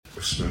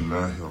بسم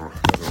الله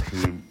الرحمن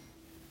الرحيم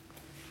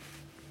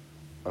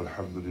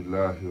الحمد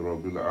لله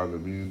رب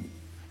العالمين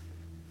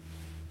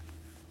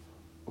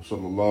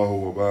وصلى الله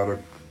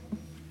وبارك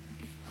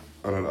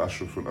على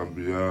الأشرف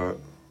الأنبياء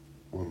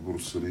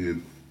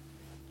والمرسلين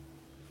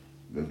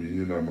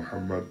نبينا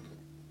محمد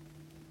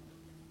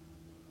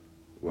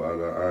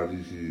وعلى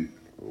آله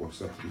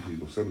وصحبه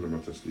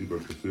وسلم تسليما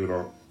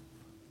كثيرا.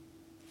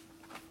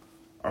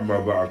 أما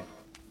بعد.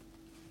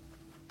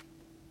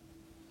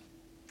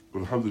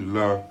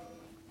 Alhamdulillah,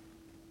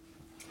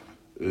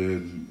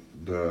 in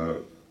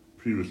the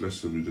previous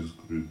lesson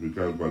we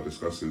began by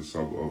discussing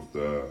some of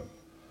the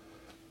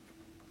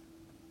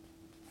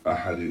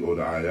ahadith or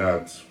the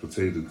ayat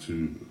pertaining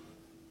to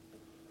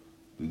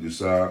the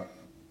nisa,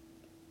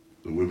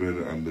 the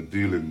women, and the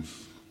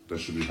dealings that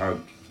should be had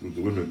with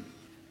the women.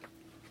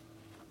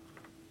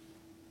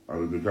 And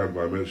we began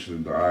by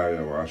mentioning the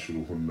ayah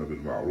وَعَاشِرُهُنَّ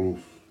بِالْمَعْرُوفِ,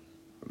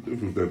 and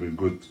live with them in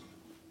good.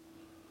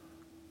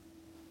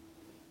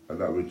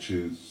 And that which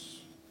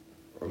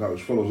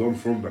follows on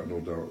from that, no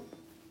doubt,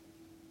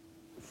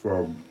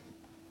 from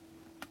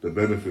the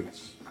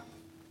benefits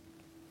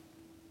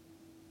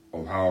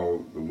of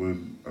how the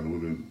men and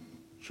women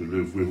should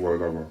live with one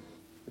another.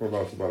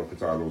 Allah Tabaraka wa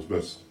Ta'ala knows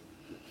best.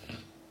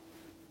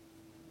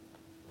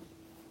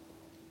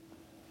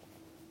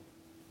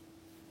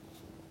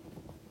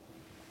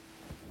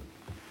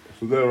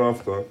 So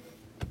thereafter,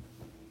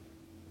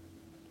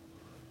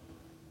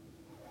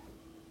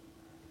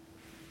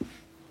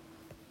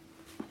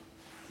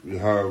 we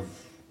have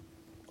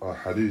our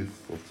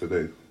hadith of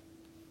today.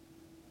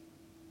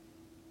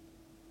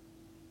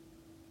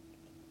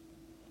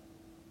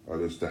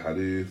 And it's the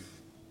hadith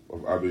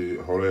of Abi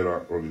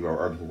Hurairah radiallahu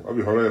anhu.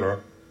 Abi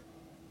Hurairah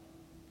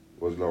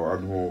radiallahu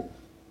anhu,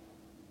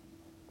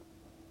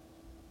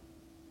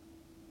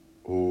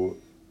 who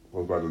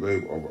was by the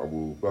name of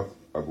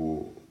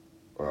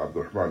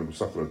Abdulhakeem ibn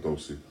Sakhr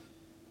al-Dawsi.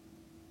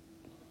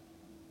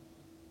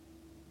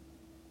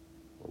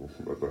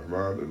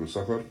 Abdulhakeem ibn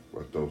Sakhr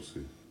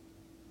al-Dawsi.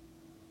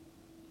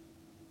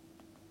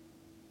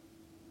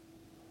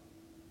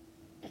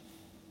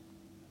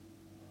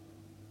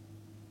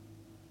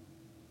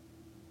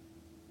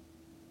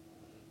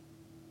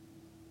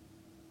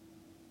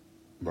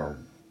 نعم.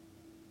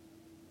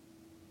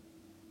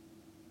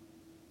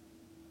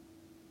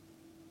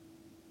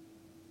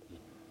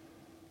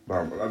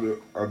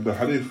 And the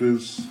hadith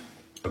is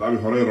عن أبي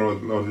هريرة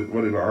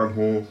رضي الله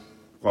عنه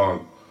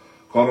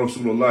قال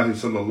رسول الله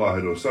صلى الله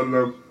عليه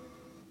وسلم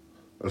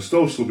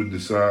استوصوا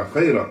بالنساء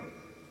خيرا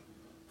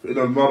فإن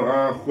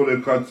المرأة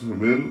خلقت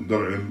من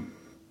درع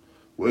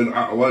وإن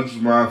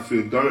أعوج ما في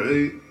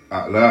الدرع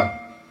أعلاه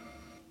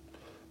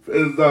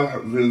فإن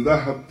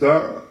ذهبت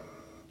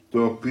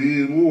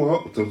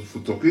تقيمه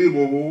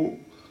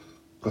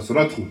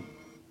كسرته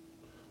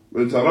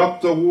وإن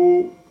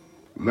تركته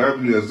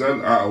لم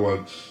يزل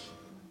أعوج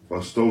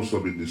فاستوصى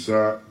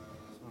بالنساء.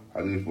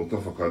 حديث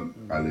متفق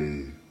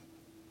عليه.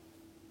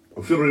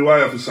 وفي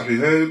الرواية في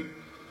الصحيحين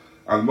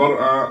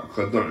المرأة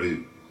كالدرع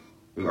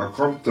إن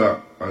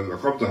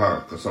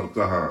أقمتها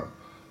كسرتها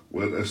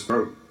وإن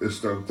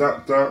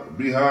استمتعت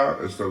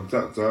بها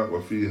استمتعت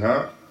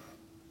وفيها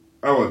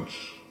أوج.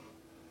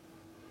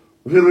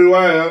 وفي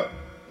الرواية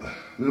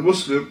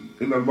للمسلم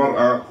إن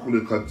المرأة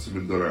خلقت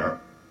من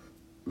درع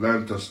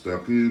لن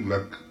تستقيم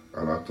لك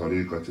على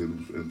طريقة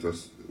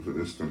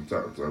فإن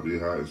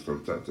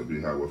استمتعت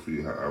بها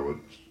وفيها أوج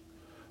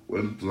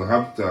وإن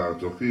ذهبت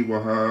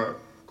تقيمها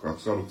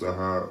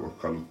كسرتها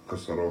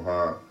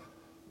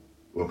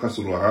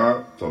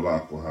وكسرها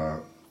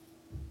طلاقها.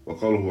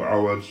 وقوله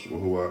عوج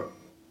وهو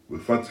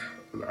بفتح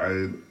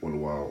العين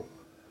والواو.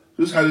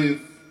 This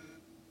hadith,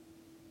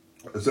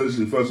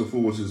 essentially, first and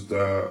foremost, is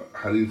the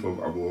hadith of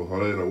Abu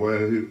Hurairah,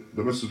 where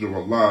the Messenger of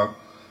Allah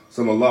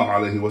sallallahu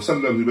alayhi wa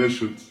sallam, he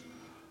mentioned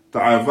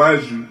that I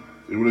advise you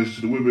in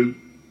relation to the women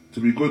to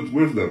be good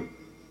with them.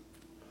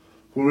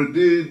 For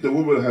indeed the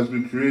woman has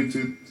been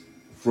created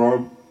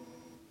from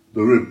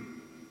the rib,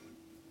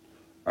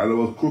 and the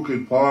most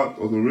crooked part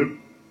of the rib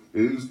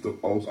is the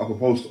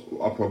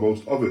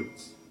uppermost of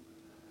it.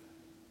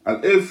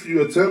 And if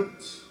you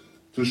attempt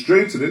to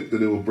straighten it,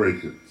 then it will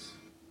break it.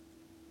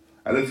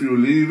 And if you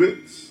leave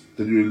it,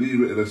 then you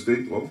leave it in a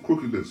state of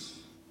crookedness.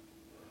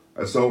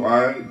 And so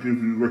I give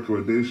you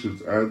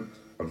recommendations and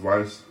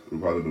advice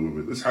regarding the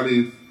women. This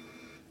hadith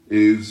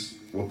is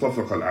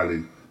muttafaq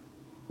alayh.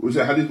 We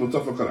say hadith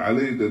muttafaq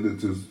alayh, then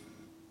it is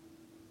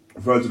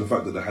referring to the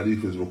fact that the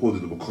hadith is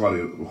recorded in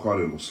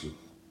Bukhari and Muslim.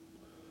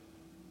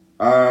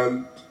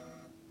 And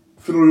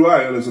for the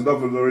riwayah, there's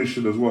another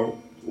narration as well,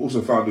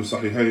 also found in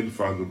Sahihain,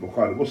 found in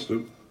Bukhari and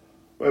Muslim,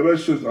 where it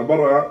mentions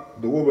Amara,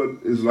 the woman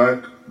is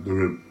like the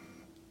rib.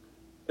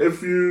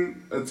 If you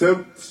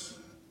attempt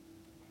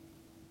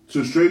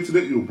to straighten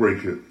it, you'll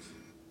break it.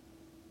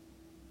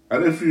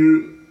 And if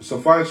you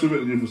suffice with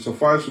it, you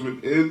suffice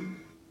with it in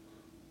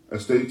a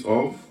state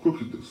of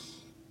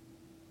crookedness.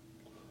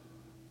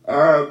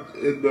 And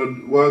in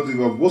the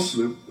wording of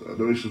Muslim, the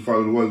narration found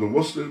in the wording of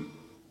Muslim,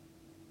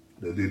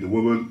 indeed the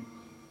woman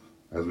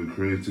has been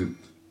created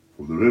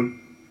from the rib,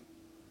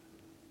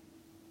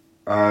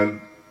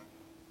 And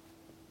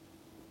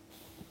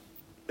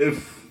it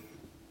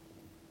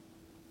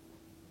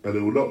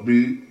will not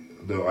be,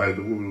 the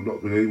woman will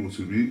not be able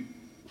to be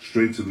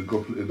straight in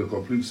the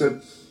complete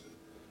sense.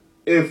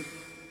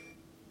 If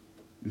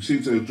you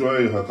seem to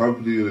enjoy her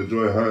company and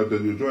enjoy her,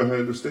 then you enjoy her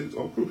in the state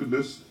of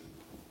crookedness.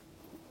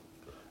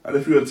 And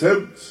if you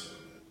attempt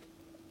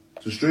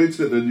to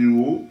straighten it, then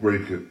you will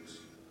break it.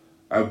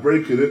 And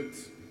breaking it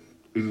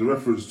is a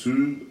reference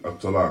to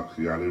at-talaq,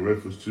 in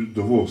reference to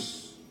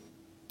divorce.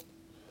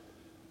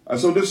 And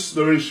so this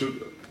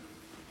narration,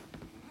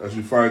 as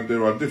you find,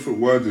 there are different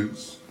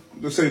wordings,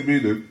 the same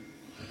meaning,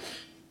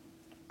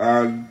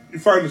 and you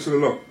find this a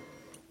lot.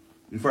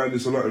 You find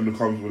this a lot when it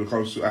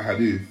comes to a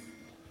hadith,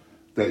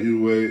 that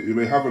you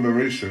may have a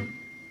narration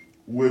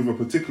with a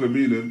particular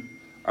meaning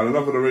and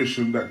another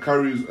narration that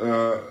carries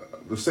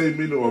the same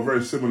meaning or a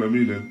very similar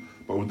meaning,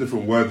 but with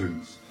different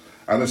wordings.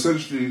 And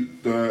essentially,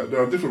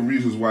 there are different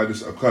reasons why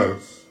this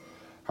occurs.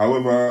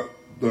 However,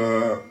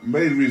 the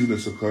main reason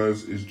this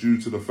occurs is due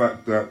to the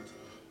fact that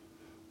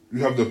you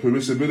have the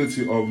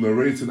permissibility of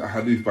narrating a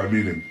hadith by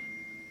meaning.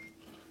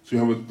 So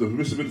you have the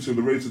permissibility of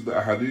narrating the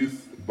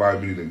hadith by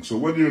meaning. So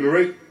when you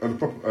narrate a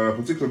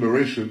particular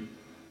narration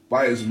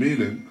by its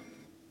meaning,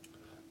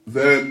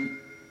 then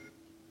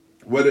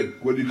when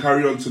you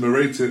carry on to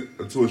narrate it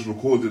until it's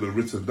recorded and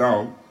written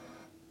down,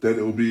 then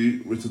it will be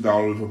written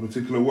down with a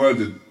particular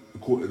wording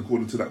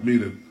according to that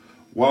meaning.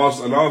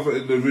 Whilst another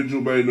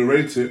individual may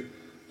narrate it,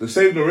 the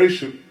same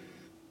narration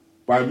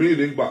by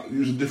meaning, but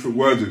using different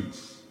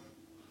wordings.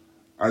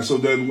 And so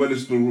then when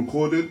it's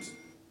recorded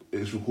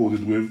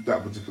with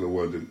that particular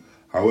wording.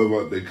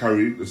 However, they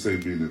carry the same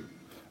meaning.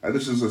 And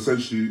this is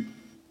essentially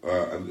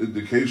an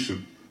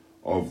indication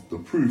of the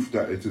proof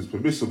that it is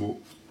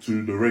permissible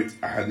to narrate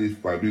a hadith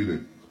by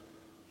meaning.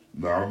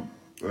 Now,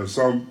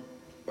 some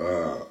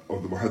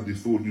of the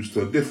muhaddithun used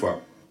to differ.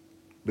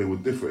 They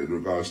would differ in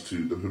regards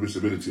to the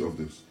permissibility of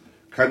this.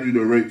 Can you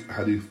narrate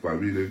hadith by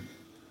meaning,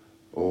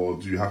 or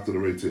do you have to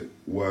narrate it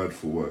word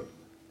for word?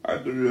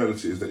 And the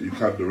reality is that you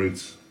can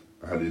narrate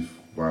a hadith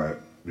by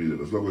meaning,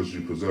 as long as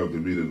you preserve the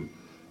meaning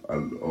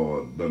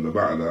or the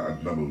ma'na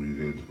and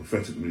nabawi, the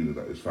prophetic meaning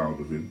that is found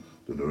within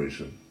the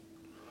narration.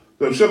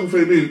 Then Shaykh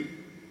Uthaymeen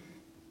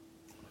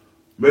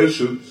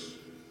mentions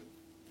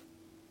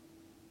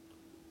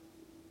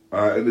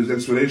in his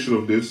explanation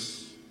of this,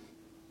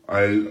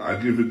 I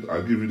give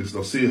you this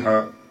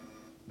nasiha,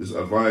 this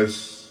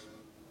advice,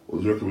 or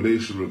this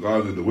recommendation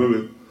regarding the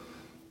women.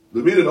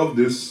 The meaning of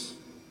this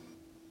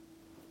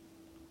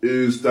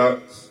is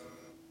that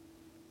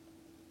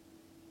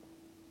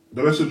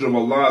the Messenger of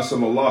Allah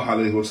sallallahu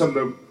alayhi wa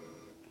sallam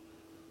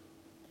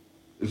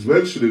is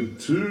mentioning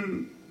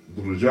to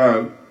the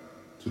rijal,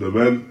 to the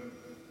men,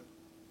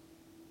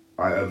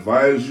 I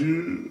advise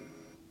you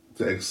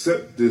to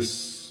accept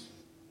this,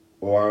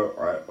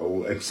 or I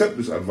will accept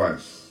this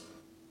advice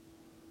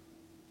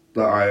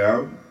that I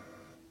am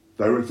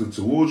directed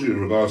towards you in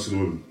regards to the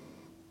women.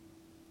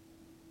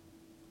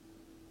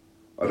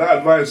 And that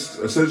advice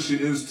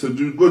essentially is to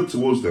do good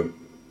towards them.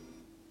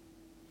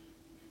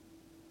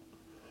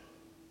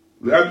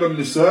 لأن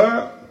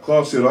النساء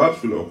قاصرات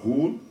في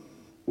العقول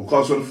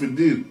وقاصرات في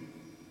الدين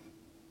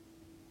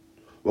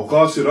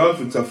وقاصرات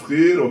في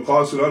التفكير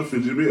وقاصرات في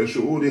جميع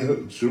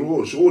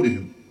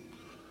شؤونهم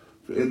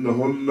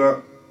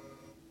فإنهن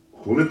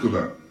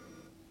خلقنا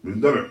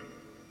من دمع.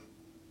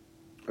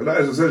 And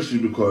that is essentially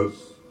because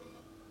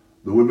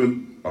the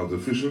women are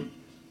deficient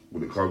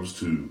when it comes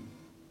to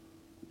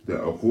their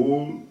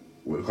uqul,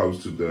 when it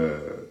comes to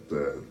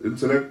the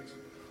intellect,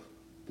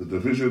 the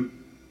deficient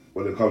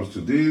when it comes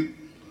to deen,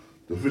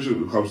 deficient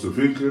when it comes to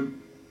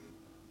thinking,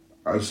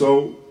 and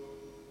so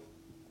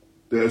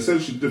they're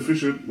essentially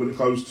deficient when it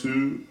comes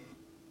to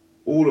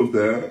all of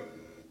their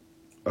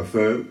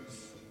affairs,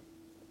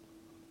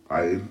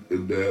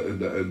 in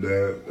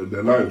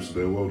their lives,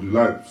 their worldly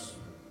lives.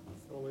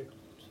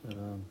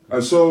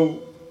 And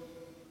so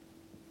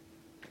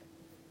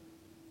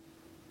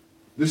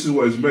this is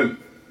what is meant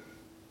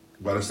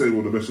by the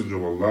statement of the Messenger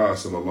of Allah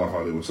sallallahu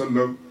alaihi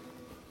wasallam,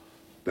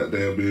 that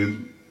they are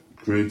being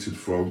created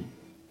from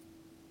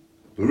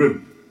the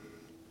rib.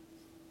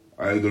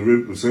 The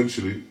rib,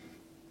 essentially,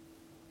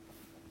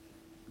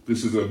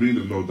 this is a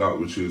meaning, no doubt,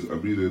 which is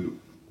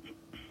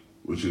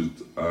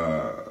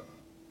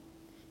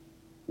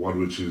one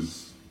which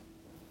is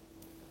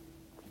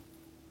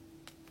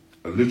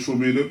a literal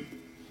meaning,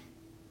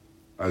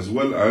 as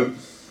well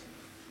as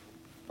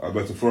a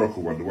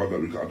metaphorical one, the one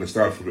that we can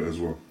understand from it as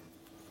well.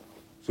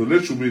 So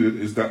literal meaning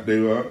is that they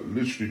were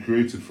literally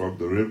created from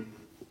the rib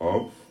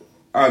of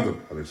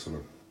Adam alayhi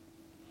salam.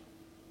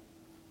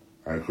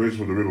 And created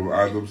from the rib of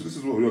Adam. So this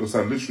is what we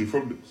understand literally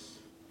from this.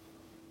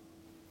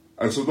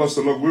 And so thus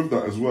along with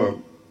that as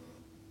well,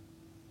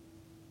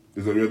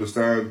 is that we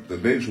understand the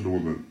nature of the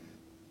woman.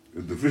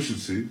 The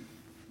deficiency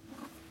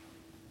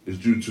is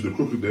due to the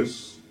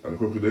crookedness, and the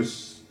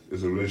crookedness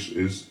is a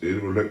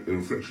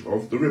reflection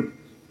of the rib.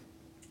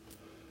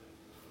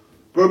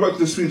 Going back to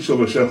the speech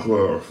of Shaykh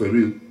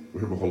Uthaymeen,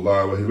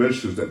 rahimahullah, where he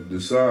mentions that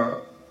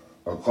Nisa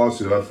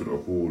al-Qasirat fil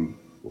uqul,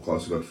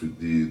 وقاصرات في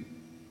الدين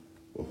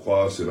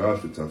وقاصرات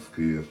في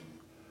التفكير.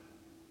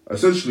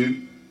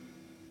 Essentially,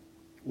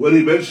 when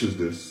he mentions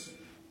this,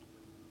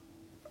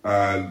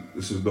 and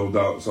this is no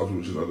doubt something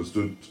which is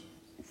understood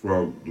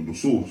from the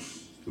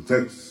nusus, the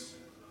texts,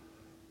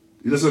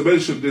 he doesn't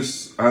mention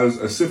this as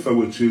a sifa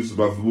which is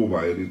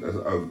madhmuma,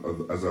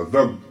 as a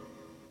dhamb,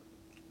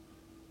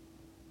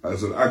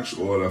 as an action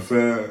or an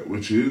affair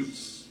which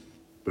is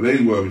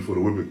blameworthy for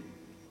the women,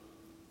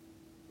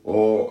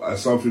 or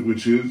as something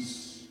which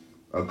is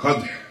a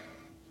qadh,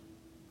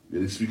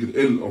 he's speaking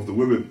ill of the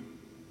women,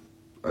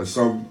 as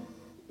some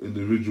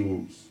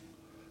individuals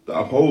that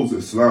oppose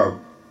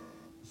Islam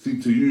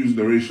seek to use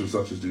narration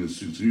such as this,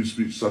 to use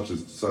speech such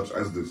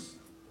as this,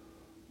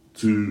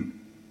 to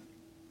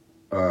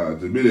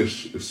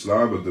diminish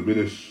Islam and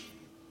diminish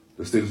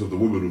the status of the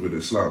woman within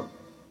Islam.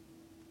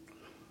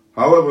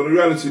 However, the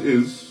reality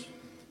is,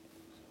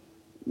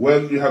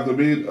 when you have the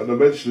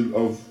mention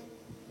of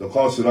the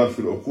qasirat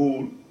fil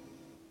uqul,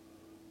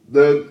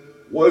 then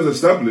what is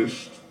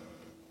established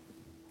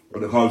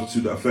when it comes to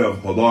the affair of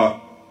qada,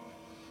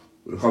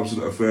 when it comes to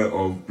the affair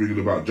of bringing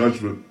about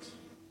judgment,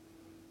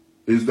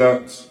 is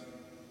that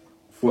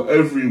for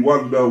every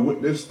one male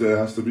witness, there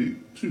has to be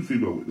 2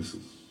 female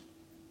witnesses.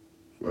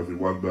 For every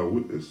one male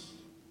witness,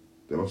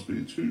 there must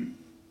be 2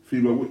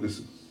 female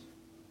witnesses.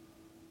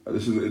 And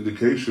this is an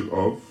indication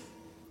of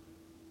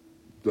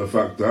the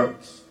fact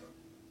that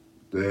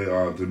they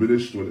are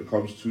diminished when it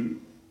comes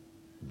to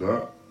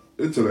the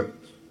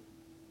intellect,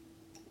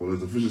 or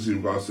the deficiency in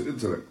regards to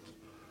intellect.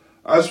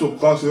 As for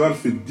qasirat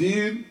fi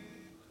deen,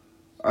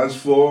 as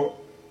for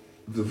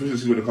the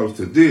deficiency when it comes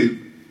to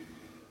deen,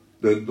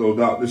 then no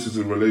doubt this is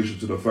in relation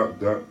to the fact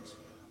that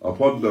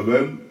upon the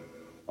men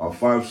are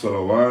 5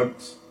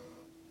 salawat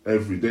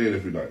every day and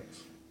every night,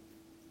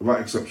 without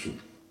exception.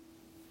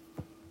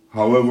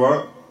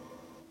 However,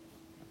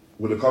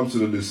 when it comes to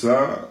the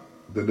nisa,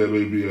 then there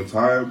may be a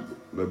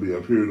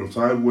period of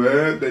time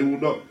where they will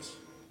not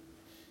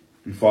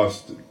be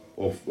fasting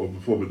or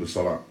performing the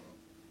salah.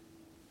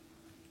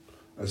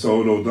 And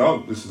so no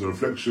doubt this is a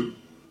reflection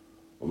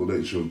of the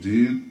nature of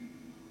deen,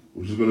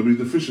 which is going to be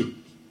deficient.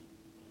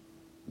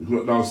 We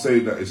cannot now say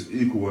that it's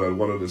equal and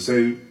one and the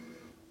same.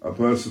 A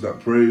person that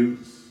prays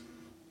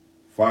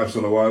 5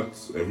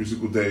 salawats every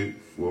single day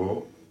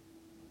for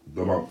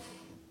the month,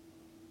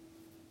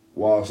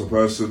 whilst a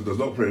person does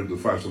not pray the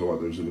 5 salawats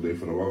every single day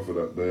for the month, and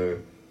that their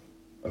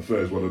affair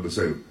is one and the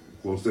same.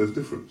 Of course, there's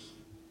difference.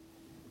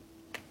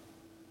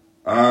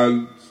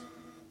 And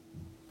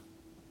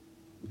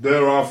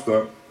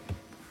thereafter,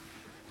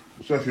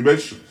 Shaykh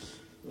mentions,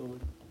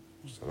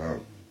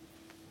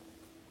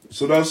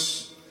 so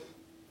thus,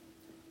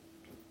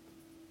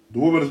 the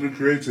woman has been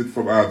created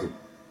from Adam.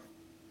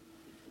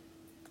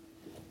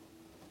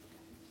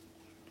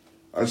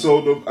 And so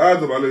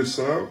Adam alayhi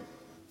salam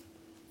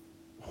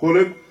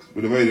خلق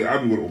من غير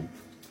أب والأم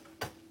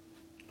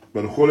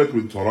بل خلق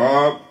من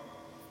تراب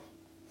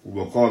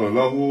وقال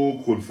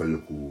له كن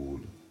فيكون.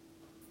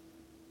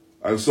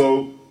 And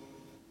so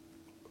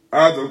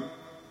Adam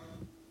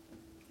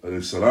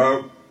alayhi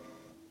salam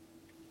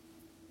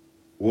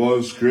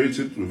was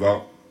created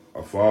without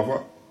a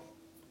father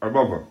and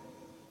mother.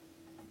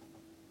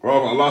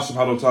 Rather, Allah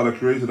subhanahu wa ta'ala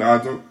created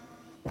Adam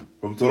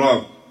from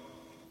turab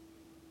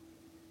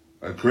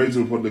and created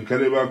him upon the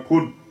kalima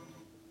kun,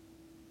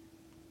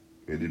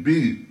 and he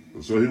be,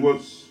 and so he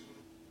was.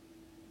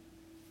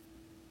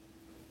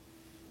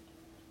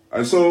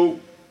 And so,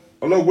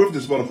 along with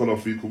this, barakallahu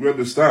feekum, we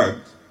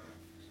understand,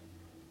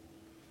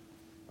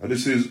 and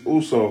this is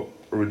also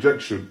a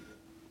rejection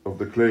of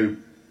the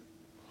claim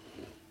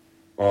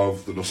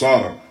of the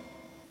Nasara,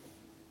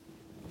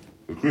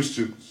 the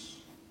Christians,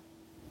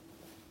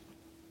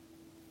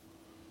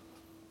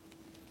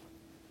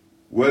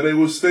 where they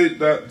will state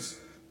that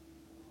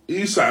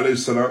Isa alayhi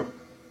salam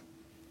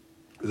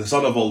is the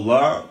son of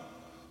Allah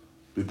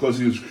because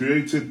he was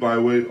created by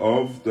way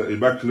of the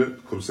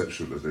Immaculate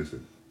Conception, as they say,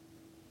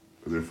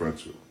 as they refer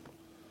to it.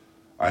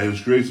 And he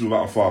was created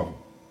without a father.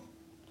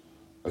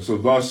 And so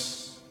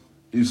thus,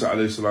 Isa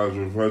alayhi salam is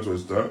referred to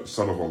as the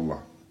son of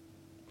Allah.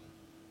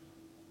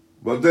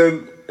 But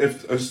then,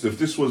 if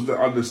this was the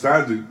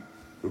understanding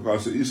in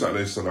regards to Isa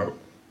alayhi salam,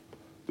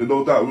 then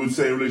no doubt we would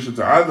say in relation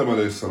to Adam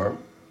alayhi salam,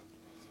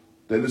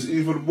 then it's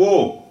even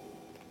more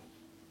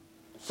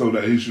so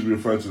that he should be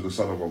referred to the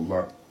son of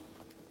Allah.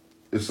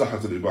 It's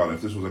Sahat al-Ibara,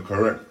 if this was a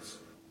correct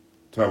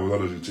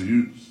terminology to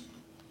use.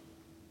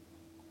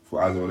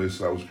 For Adam alayhi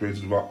salam was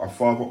created without a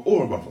father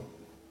or a mother.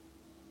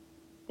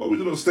 But we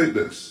do not state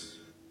this,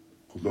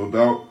 because no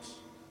doubt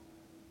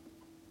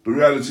the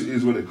reality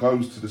is when it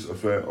comes to this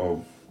affair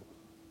of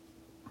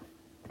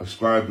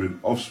ascribing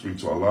offspring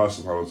to Allah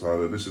subhanahu wa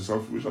ta'ala, this is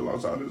something which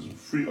Allah ta'ala is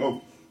free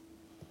of.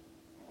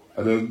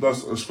 And then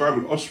thus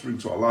ascribing offspring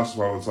to Allah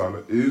subhanahu wa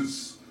ta'ala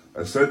is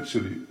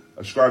essentially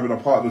ascribing a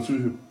partner to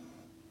him.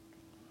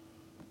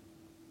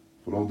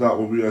 For no doubt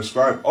when we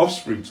ascribe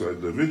offspring to an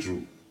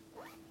individual,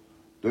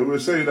 then we're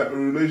saying that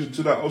in relation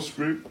to that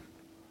offspring,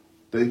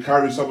 they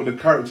carry some of the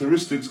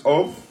characteristics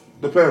of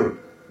the parent.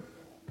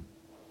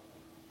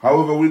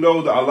 However, we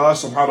know that Allah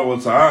subhanahu wa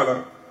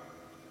ta'ala,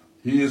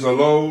 He is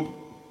alone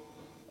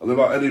and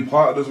without any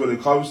partners when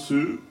it comes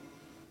to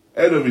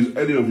any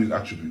of his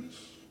attributes.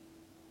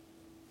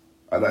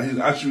 And that his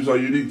attributes are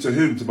unique to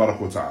Him,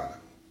 Tabarak wa ta'ala.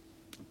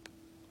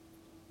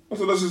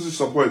 So this is just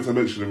a point to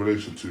mention in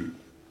relation to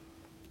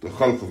the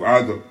khalq of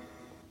Adam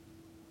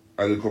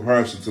and in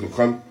comparison to the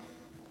khalq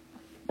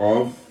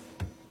of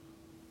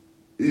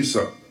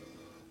Isa.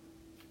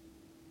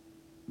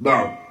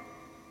 Now,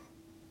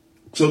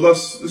 so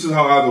this is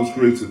how Adam was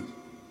created.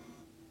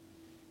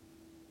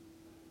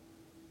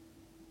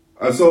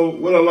 And so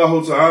when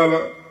Allah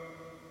Ta'ala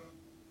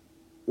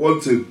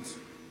wanted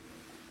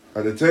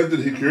and intended,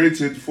 He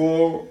created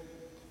for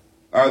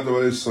Adam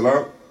alayhi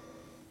salam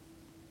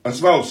a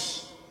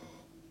spouse.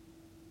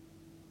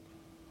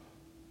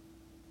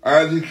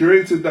 And He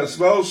created that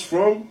spouse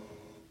from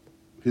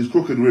his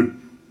crooked rib.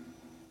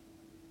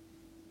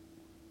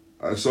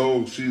 And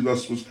so she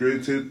thus was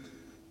created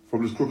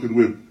from his crooked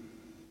rib.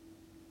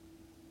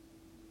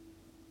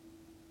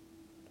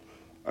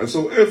 And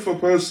so if a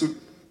person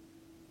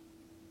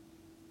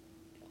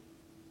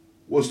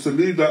was to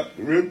leave that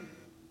rib,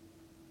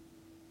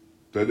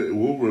 then it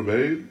will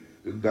remain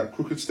in that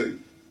crooked state.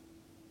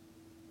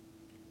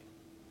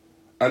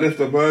 And if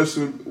the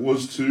person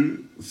was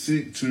to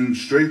seek to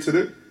straighten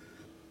it,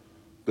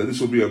 then this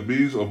will be a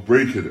means of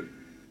breaking it.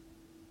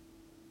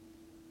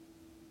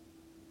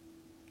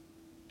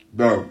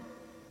 Now,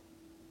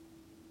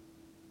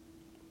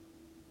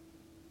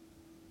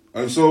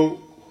 and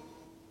so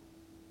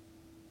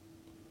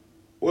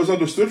what's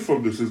understood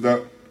from this is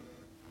that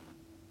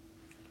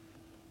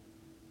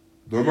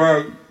the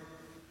man,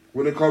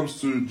 when it comes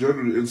to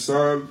generally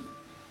insan,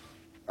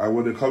 and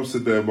when it comes to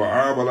their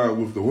mu'amala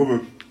with the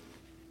woman,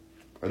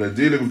 and their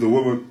dealing with the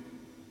woman,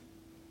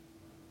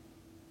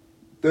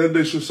 then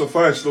they should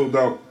suffice, no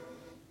doubt,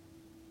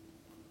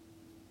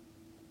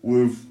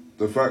 with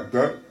the fact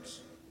that,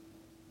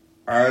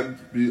 and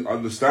be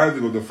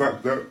understanding of the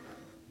fact that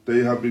they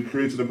have been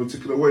created a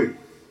particular way,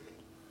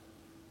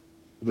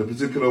 in a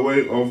particular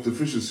way of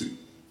deficiency,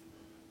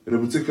 in a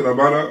particular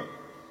manner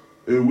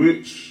in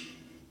which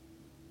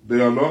they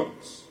are not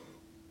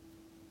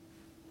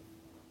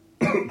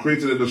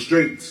created in the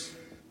straight,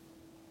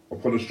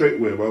 upon a straight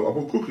way, but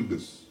upon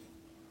crookedness.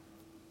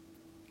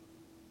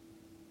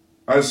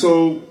 And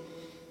so,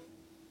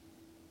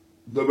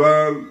 the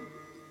man,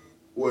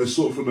 what is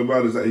sought from the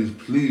man is that he's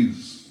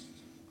pleased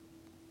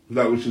with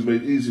that which is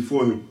made easy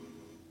for him.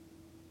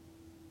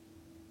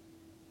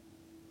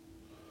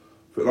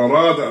 فإن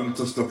أراد أن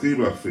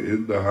تستقيم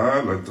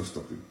فإنها لن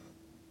تستقيم.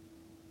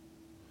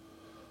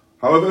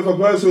 However, if a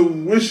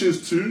person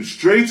wishes to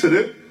straighten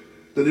it,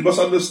 then he must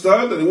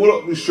understand that it will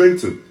not be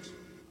straightened.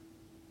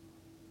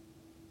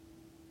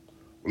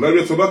 لن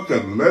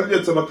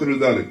يتمكن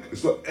ذلك.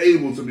 It's not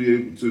able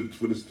to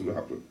for this to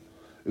happen.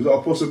 It's not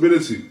a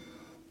possibility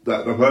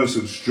that the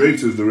person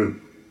straightens the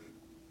rib.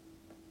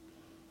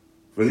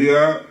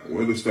 فهي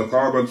وإن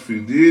استقامت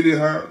في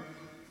دينها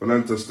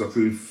فلن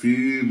تستقيم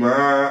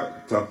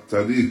فيما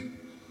تقتضيه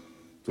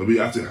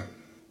طبيعتها.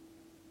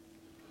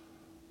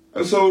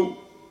 And so,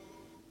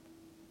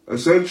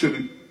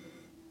 essentially,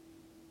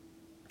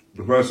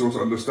 the person must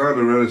understand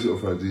the reality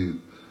of her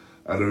deen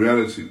and the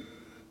reality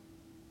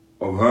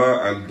of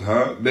her and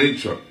her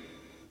nature.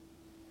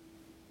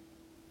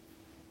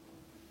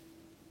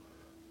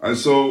 And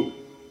so,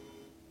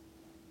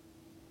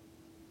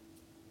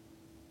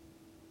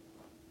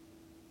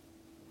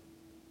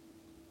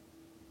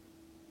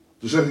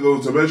 the Shaykh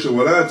goes to mention,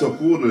 وَلَا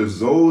تَكُونَ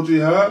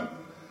لِزَوْجِهَا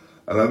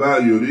عَلَى مَا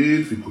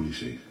يُرِيدُ فِي كُلِّ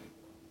شَيْءٍ.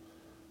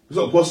 It's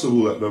not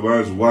possible that the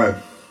man's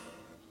wife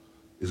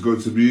is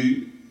going to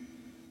be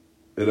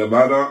in a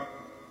manner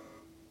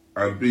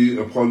and be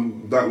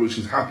upon that which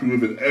he's happy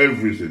with in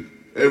everything,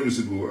 every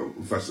single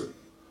facet.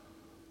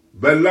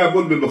 بَلْ لَا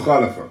بُدْ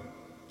بِالْمُخَالَفَةِ.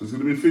 There's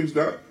going to be things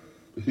that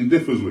he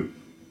differs with,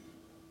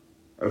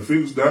 and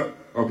things that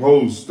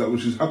oppose that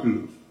which he's happy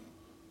with.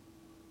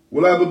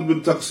 وَلَا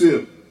بُدْ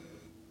بِالْتَقْصِيرِ.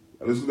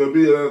 And there's going to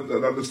be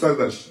an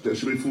understanding that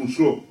she may fall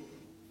short.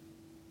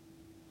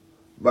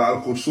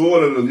 مع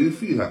القصور الذي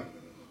فيها,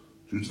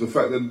 due to the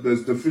fact that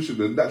there's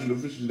deficiency, the natural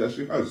deficiency that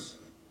she has.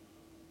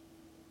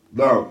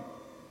 Now,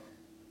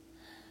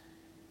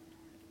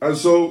 and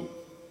so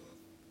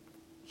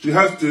she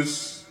has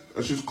this,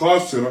 and she's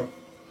qasira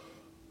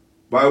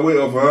by way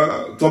of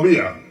her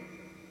tabi'ah,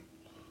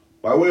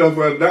 by way of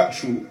her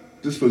natural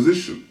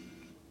disposition.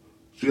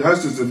 She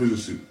has this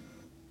deficiency,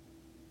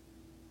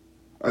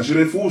 and she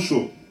may fall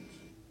short.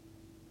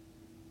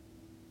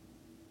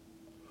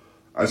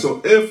 And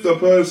so if the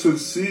person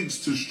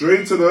seeks to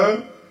straighten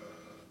her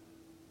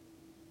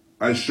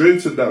and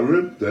straighten that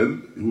rib,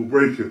 then he will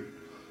break it.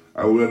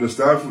 And we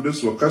understand from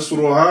this,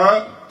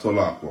 وَكَسْرُهَا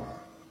طَلَاقُهَا.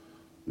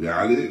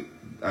 يعني,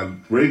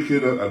 and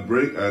breaking her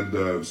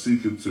and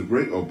seeking to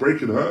break or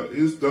breaking her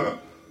is the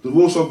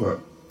divorce of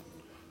her.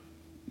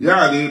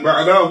 يعني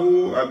معناه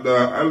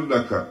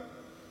أنك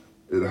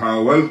إن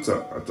حاولت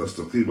أن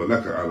تستقيم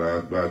لك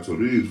على ما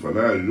تريد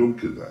فلا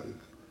يمكن ذلك.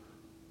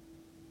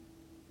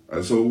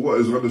 And so what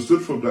is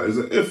understood from that is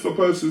that if a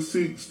person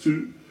seeks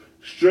to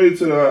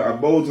straighten her and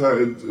mold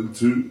her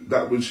into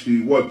that which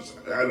he wants,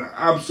 in an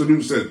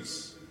absolute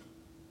sense,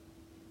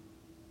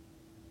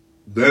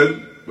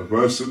 then the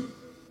person,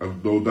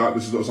 and no doubt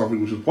this is not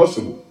something which is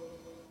possible,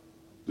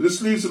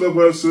 this leads to the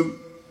person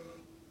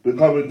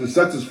becoming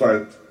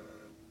dissatisfied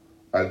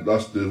and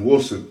thus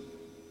divorcing.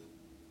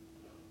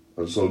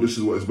 And so this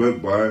is what is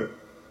meant by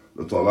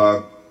the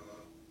talaq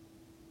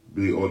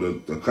being, or the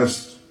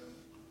qasd,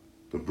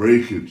 the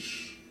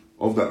breakage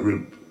of that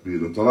rib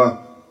being the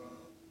talaq.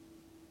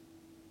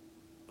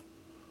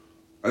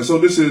 And so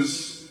this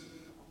is,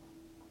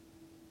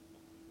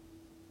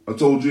 I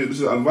told you,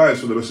 this is advice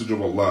from the Messenger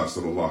of Allah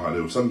sallallahu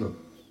alayhi wa sallam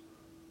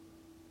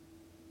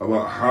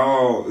about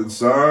how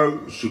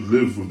insan should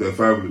live with their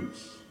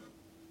families.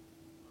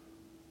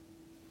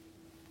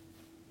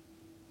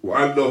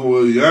 وأنه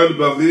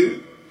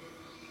ينبغي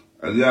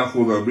أن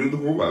يأخذ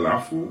منهم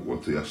العفو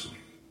والتيسر.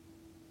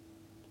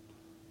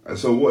 And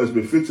so what is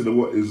befitting and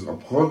what is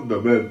upon the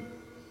men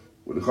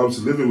when it comes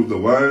to living with the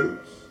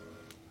wives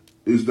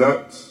is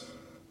that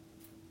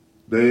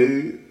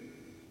they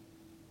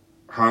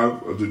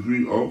have a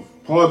degree of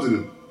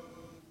pardoning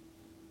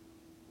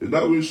in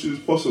that which is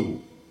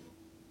possible.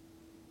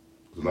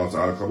 Allah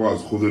Ta'ala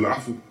commands, خُذِ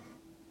الْعَفْوِ.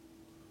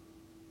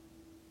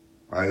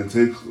 I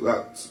take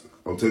that,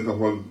 I'll take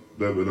upon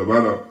them in a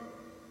manner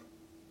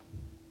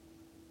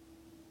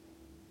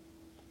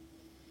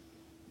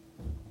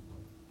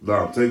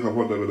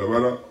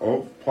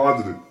of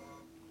pardoning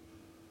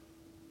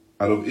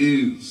and of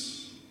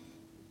ease.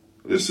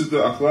 This is the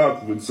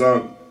akhlaq of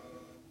insan.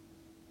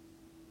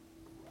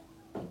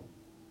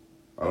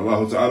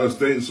 Allah Ta'ala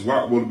states,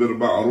 وَأْمُرْ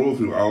بِالْمَعْرُوفِ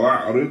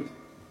وَأَعْرِضْ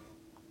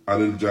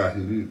عَنِ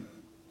الْجَاهِلِينَ.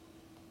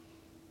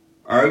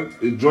 And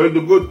enjoy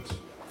the good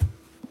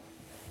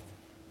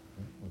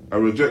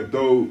and reject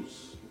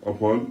those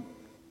upon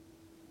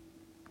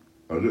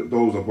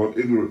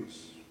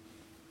ignorance.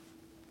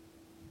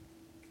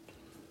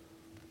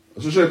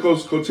 So Shaykh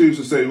continues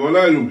to say,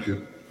 وَلَا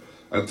يُمْكِنْ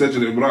أن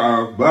تجد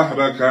امرأة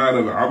مهما كان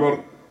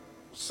العمر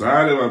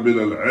سالما من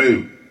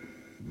العيب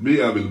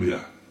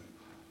 100%.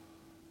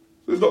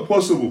 So it's not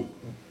possible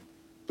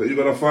that you're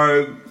going to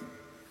find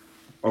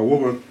a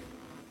woman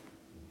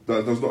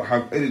that does not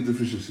have any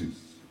deficiencies.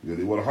 You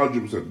know,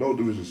 100%, no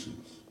deficiencies.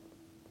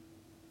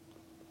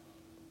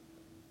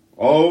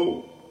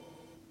 Oh,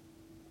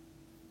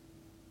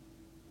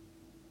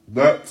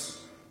 that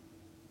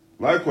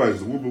likewise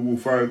the woman will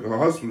find her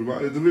husband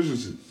without any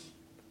deficiencies.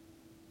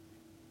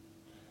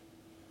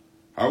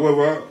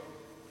 However,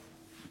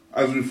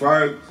 as we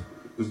find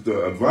is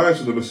the advice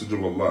of the Messenger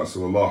of Allah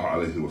sallallahu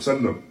alayhi wa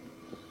sallam,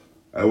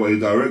 and what he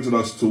directed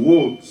us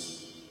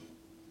towards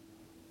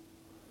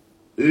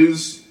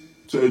is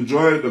to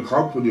enjoy the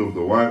company of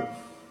the wife,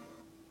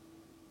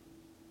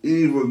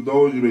 even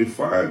though you may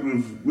find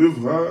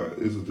with her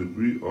is a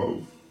degree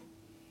of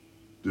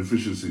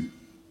deficiency.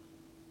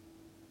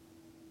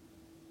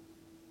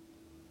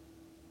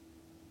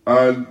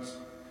 And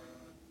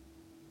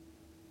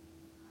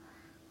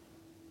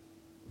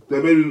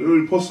there may be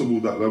very possible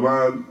that the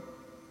man,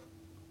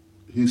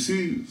 he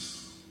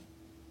sees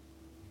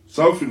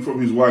something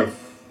from his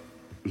wife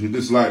which he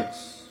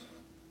dislikes.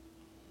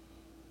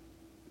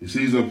 He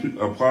sees a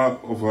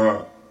part of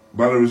her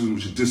mannerisms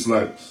which he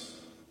dislikes.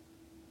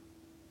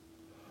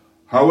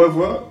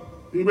 However,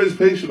 he remains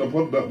patient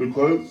upon that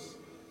because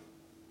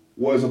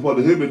what is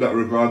upon him in that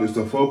regard is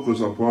to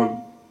focus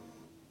upon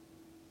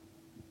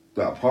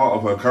that part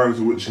of her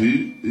character which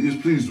he is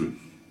pleased with.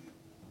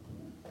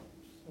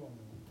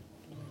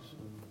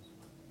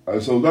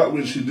 And so that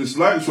which he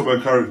dislikes from her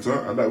character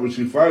and that which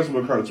he finds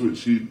from her character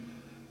which he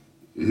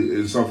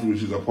is something which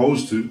he's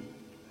opposed to,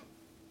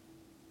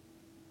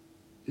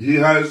 he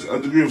has a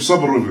degree of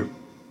sabr with it.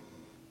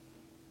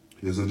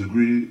 He has a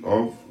degree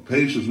of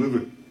patience with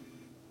it.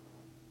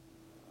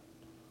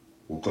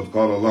 وقد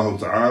قال الله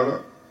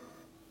تعالى,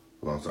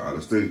 Allah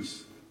Ta'ala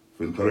states,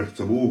 فإن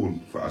كرهتموهن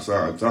فعسى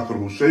أن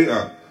تكرهوا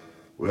شيئا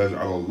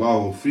ويجعل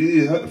الله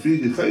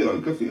فيه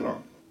خيرا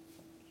كثيرا.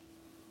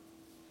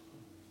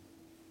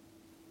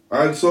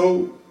 And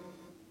so,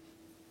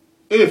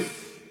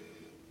 if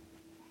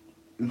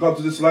you come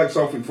to dislike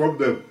something from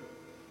them,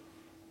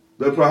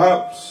 then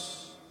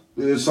perhaps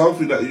it is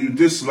something that you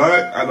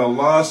dislike and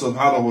Allah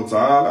subhanahu wa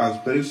ta'ala has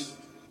placed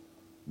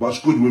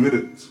much good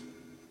within it.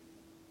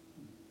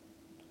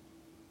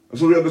 And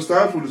so we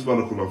understand from this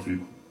barakallahu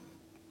feekum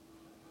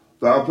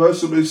that a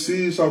person may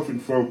see something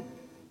from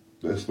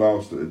their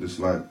spouse that they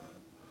dislike.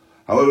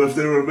 However, if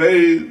they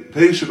remain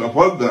patient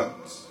upon that,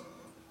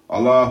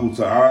 Allah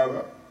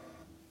Ta'ala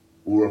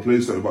will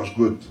replace that with much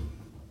good.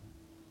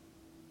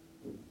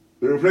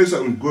 They replace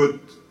that with good,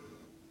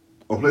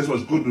 or place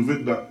much good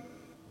within that,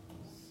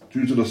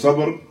 due to the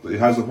sabr that he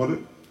has upon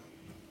it.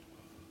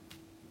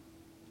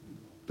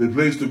 They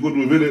place the good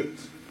within it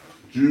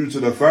due to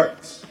the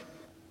fact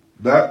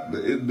that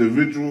the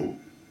individual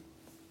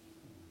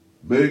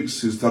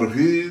makes his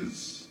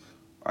targheez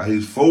and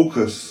his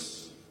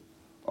focus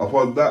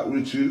upon that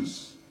which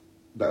is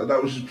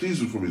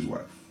pleasing from his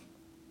wife.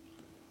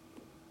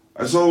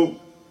 And so,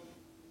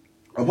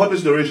 upon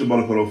this narration,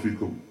 Barakallahu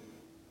Fikum,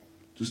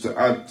 just to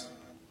add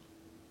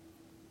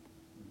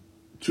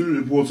two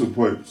important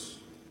points.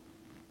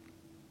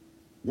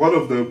 One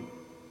of them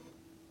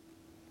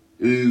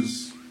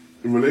is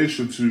in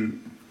relation to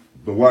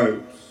the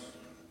wives,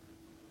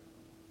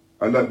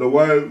 and that the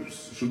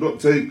wives should not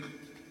take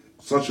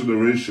such a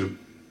narration,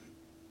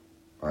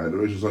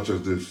 such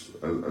as this,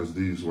 as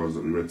these ones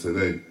that we read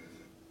today,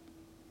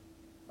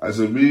 as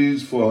a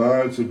means for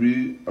her to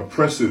be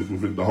oppressive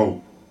within the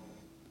home,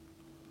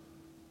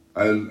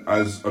 and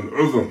as an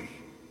udhr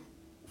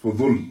for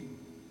dhulm,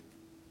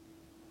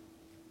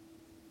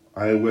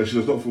 and where she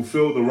does not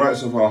fulfill the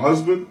rights of her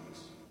husband,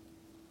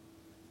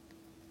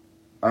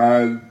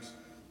 and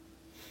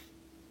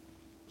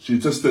she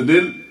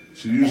tastadil,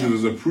 she uses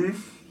as a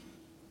proof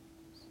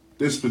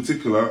this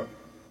particular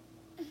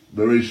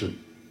narration.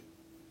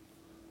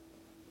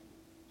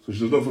 So she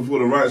does not fulfill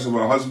the rights of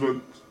her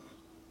husband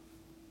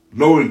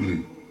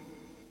knowingly,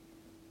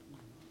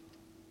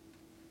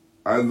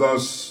 and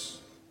thus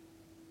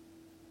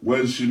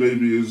when she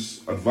maybe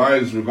is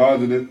advised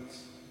regarding it,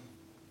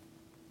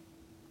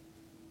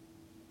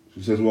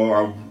 she says, well,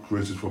 I'm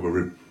created from a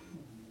rib,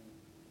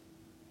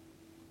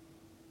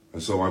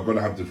 and so I'm going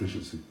to have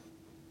deficiency.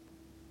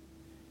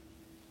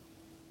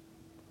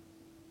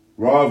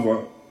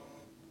 Rather,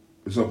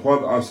 it's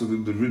upon us as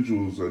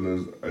individuals and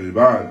as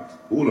ibad,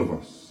 all of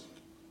us,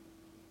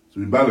 to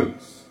be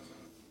balanced,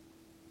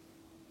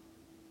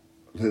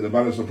 and take the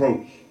balanced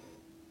approach.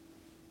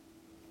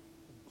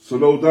 So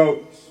no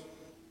doubt,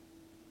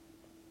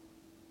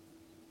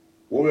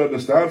 what we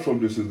understand from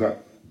this is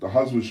that the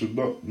husband should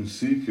not be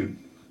seeking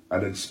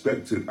and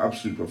expecting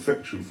absolute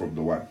perfection from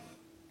the wife,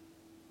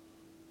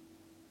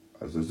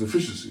 as there's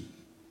deficiency.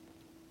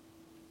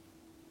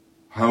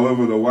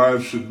 However, the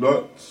wife should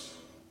not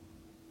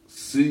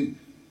seek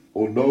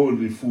or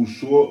knowingly fall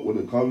short when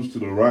it comes to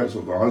the rights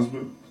of the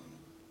husband,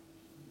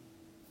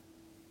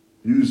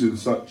 using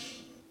such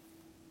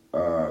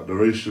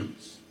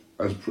narrations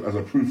as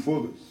a proof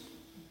for this.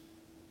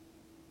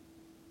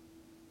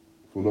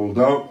 For no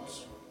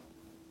doubt,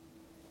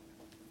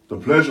 the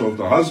pleasure of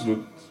the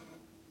husband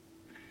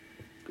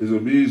is a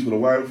means for the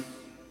wife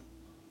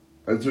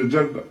entering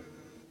Jannah.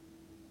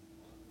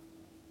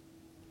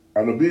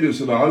 And obedience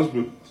to the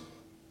husband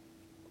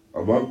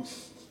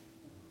amongst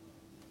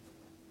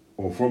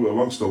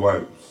the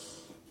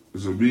wives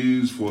is a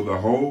means for the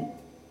home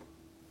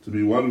to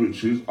be one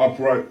which is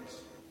upright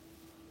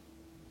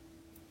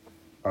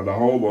and a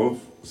home of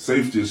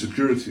safety and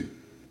security.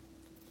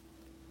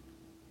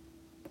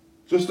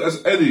 Just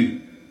as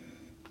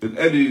in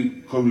any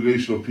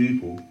congregation of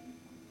people,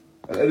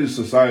 and any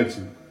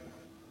society,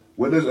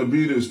 when there's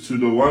obedience to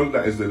the one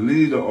that is the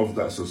leader of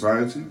that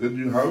society, then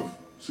you have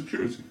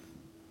security.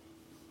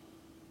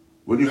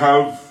 When you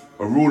have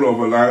a ruler of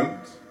a land,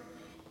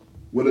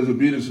 when there's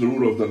obedience to the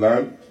ruler of the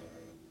land,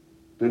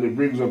 then it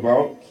brings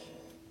about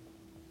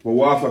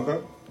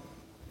muwafaqa,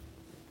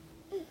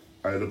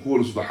 and in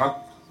accordance with the haqq.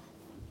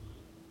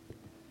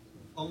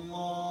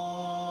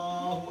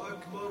 Allahu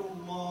Akbar,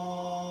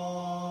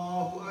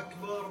 Allahu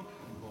Akbar,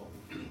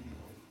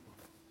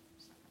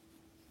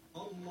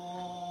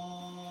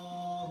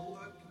 Allahu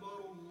Akbar,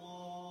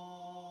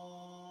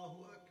 Allahu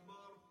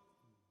Akbar.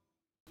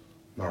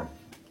 Now,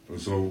 and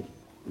so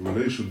in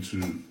relation to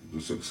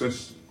the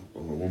success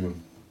of a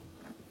woman,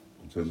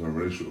 in terms of her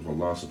relationship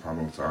with Allah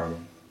subhanahu wa ta'ala,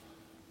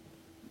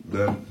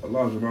 then a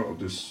large amount of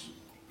this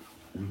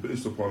will be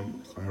based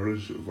upon her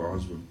relationship with her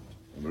husband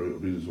and her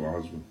obedience to her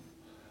husband.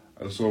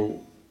 And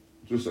so,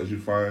 just as you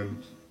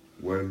find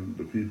when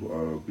the people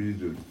are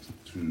obedient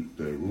to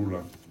their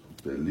ruler,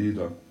 their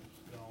leader,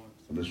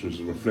 and this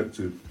was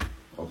reflective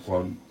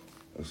upon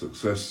a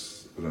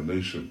success in a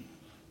nation,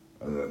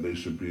 and that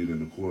nation being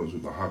in accordance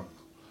with the haqq,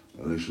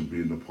 and they should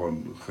be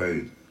upon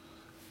khayr.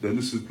 Then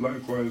this is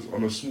likewise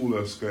on a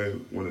smaller scale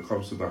when it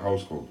comes to the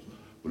household.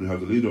 When you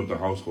have the leader of the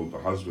household, the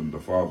husband, the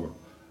father,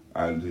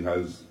 and he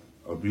has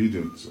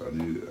obedience,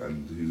 and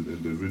he's an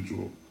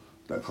individual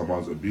that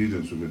commands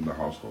obedience within the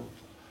household,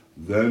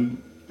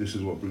 then this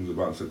is what brings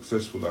about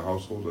success for the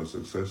household and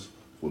success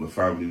for the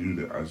family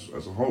unit as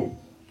a whole.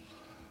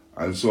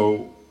 And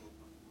so,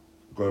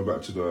 going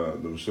back to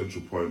the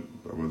central point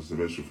I wanted to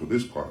mention for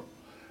this part,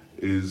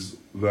 is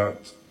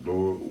that the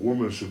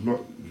woman should not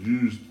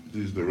use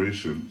these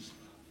narrations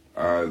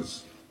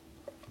as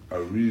a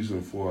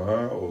reason for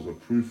her or as a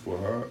proof for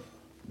her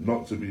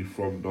not to be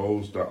from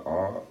those that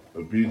are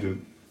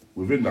obedient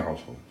within the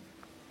household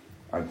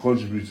and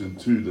contributing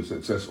to the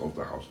success of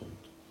the household.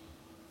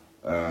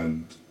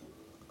 And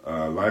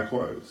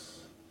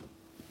likewise,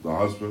 the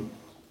husband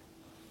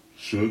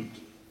should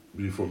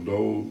be from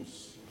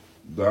those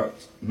that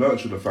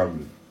nurture the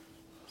family.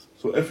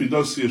 So if he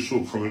does see a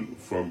shortcoming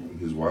from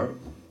his wife,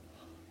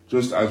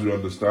 just as we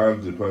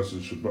understand the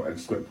person should not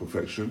expect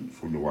perfection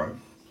from the wife,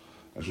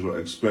 and should not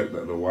expect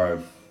that the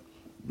wife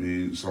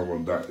be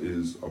someone that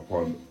is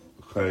upon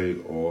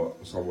khayr or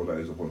someone that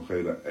is upon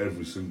khayr at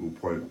every single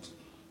point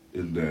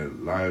in their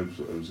lives,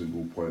 at every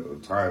single point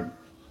of time.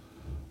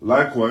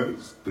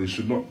 Likewise, they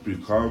should not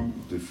become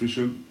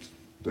deficient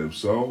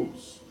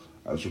themselves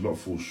and should not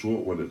fall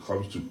short when it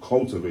comes to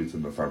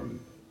cultivating the family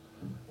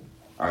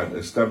and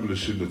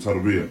establishing the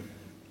tarbiyah.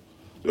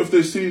 If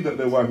they see that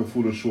their wife has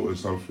fallen short in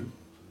something,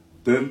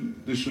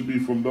 then this should be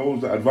from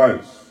those that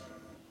advise.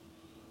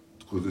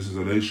 Because this is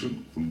a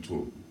nation,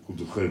 Indeed,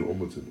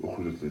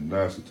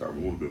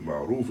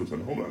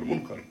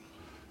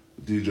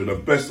 you're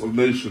the best of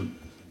nation.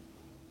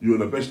 You are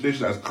the best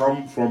nation that has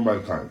come from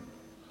mankind.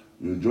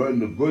 You enjoy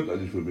the good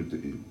and you forbid the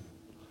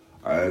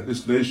evil.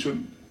 This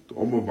nation, the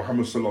Ummah of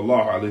Muhammad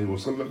sallallahu alayhi wa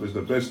sallam, is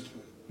the best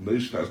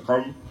nation that has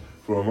come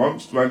from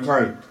amongst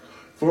mankind.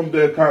 From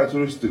their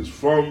characteristics,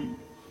 from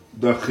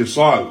the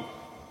khisal,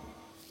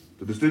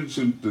 the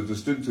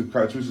distinctive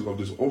characteristic of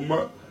this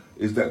Ummah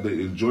is that they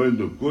enjoy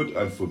the good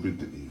and forbid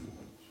the evil.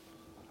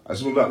 And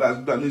so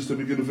that needs to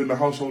begin within the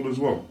household as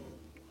well.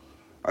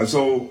 And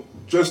so,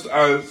 just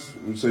as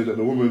we say that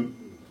the woman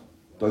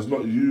does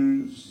not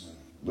use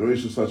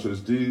narrations such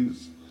as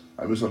these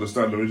and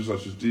misunderstand narrations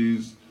such as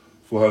these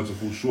for her to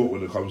fall short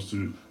when it comes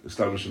to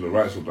establishing the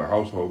rights of the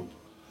household,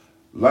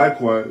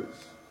 likewise,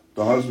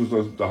 the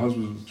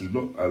husbands do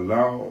not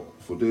allow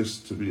for this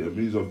to be a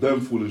means of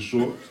them falling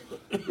short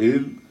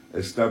in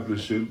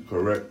establishing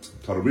correct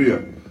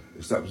tarbiyah,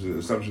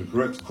 establishing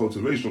correct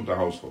cultivation of the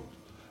household.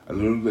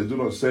 And they do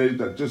not say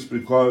that just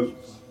because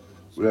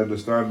we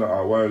understand that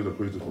our wives are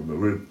created from the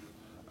rib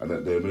and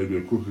that there may be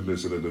a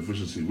crookedness and a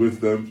deficiency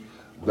with them,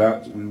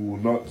 that we will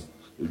not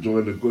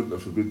enjoy the good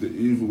and forbid the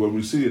evil when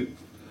we see it.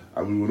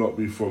 And we will not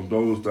be from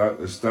those that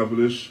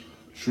establish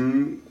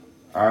true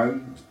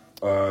and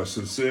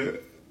sincere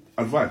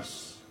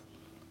advice.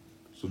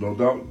 So no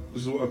doubt,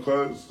 this is what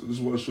occurs, this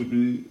is what should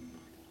be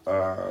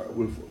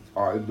with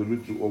our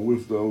individual, or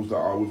with those that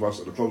are with us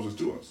and the closest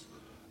to us.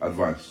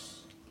 Advice.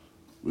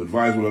 We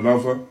advise one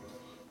another,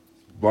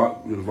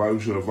 but we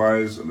should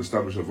advise and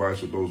establish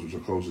advice with those which are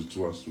closest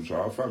to us, which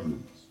are our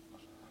families.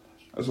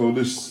 And so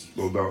this,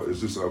 no doubt, is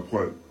just a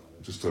point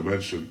just to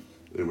mention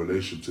in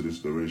relation to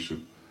this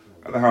narration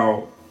and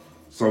how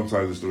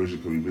sometimes this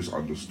narration can be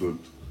misunderstood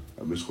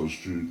and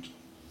misconstrued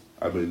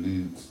and may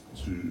lead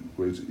to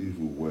greater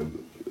evil when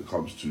it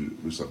comes to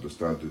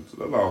misunderstanding.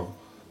 So Allah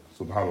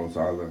subhanahu wa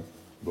ta'ala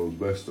knows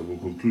best, and we'll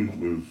conclude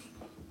with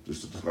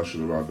just a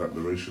discussion around that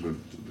narration,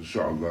 and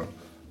inshallah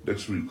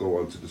next week go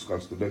on to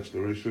discuss the next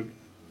narration.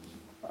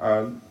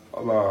 And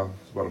Allah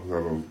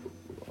subhanahu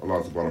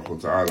wa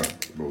ta'ala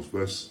knows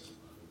best.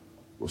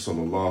 Wa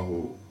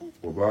sallallahu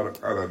wa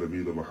barak ala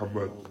nabiyyina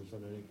Muhammad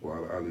wa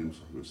ala alihi wa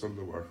sahbihi wa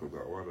sallam wa akhiru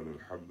da'wana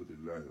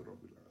alhamdulillahi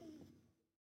rabbil alamin.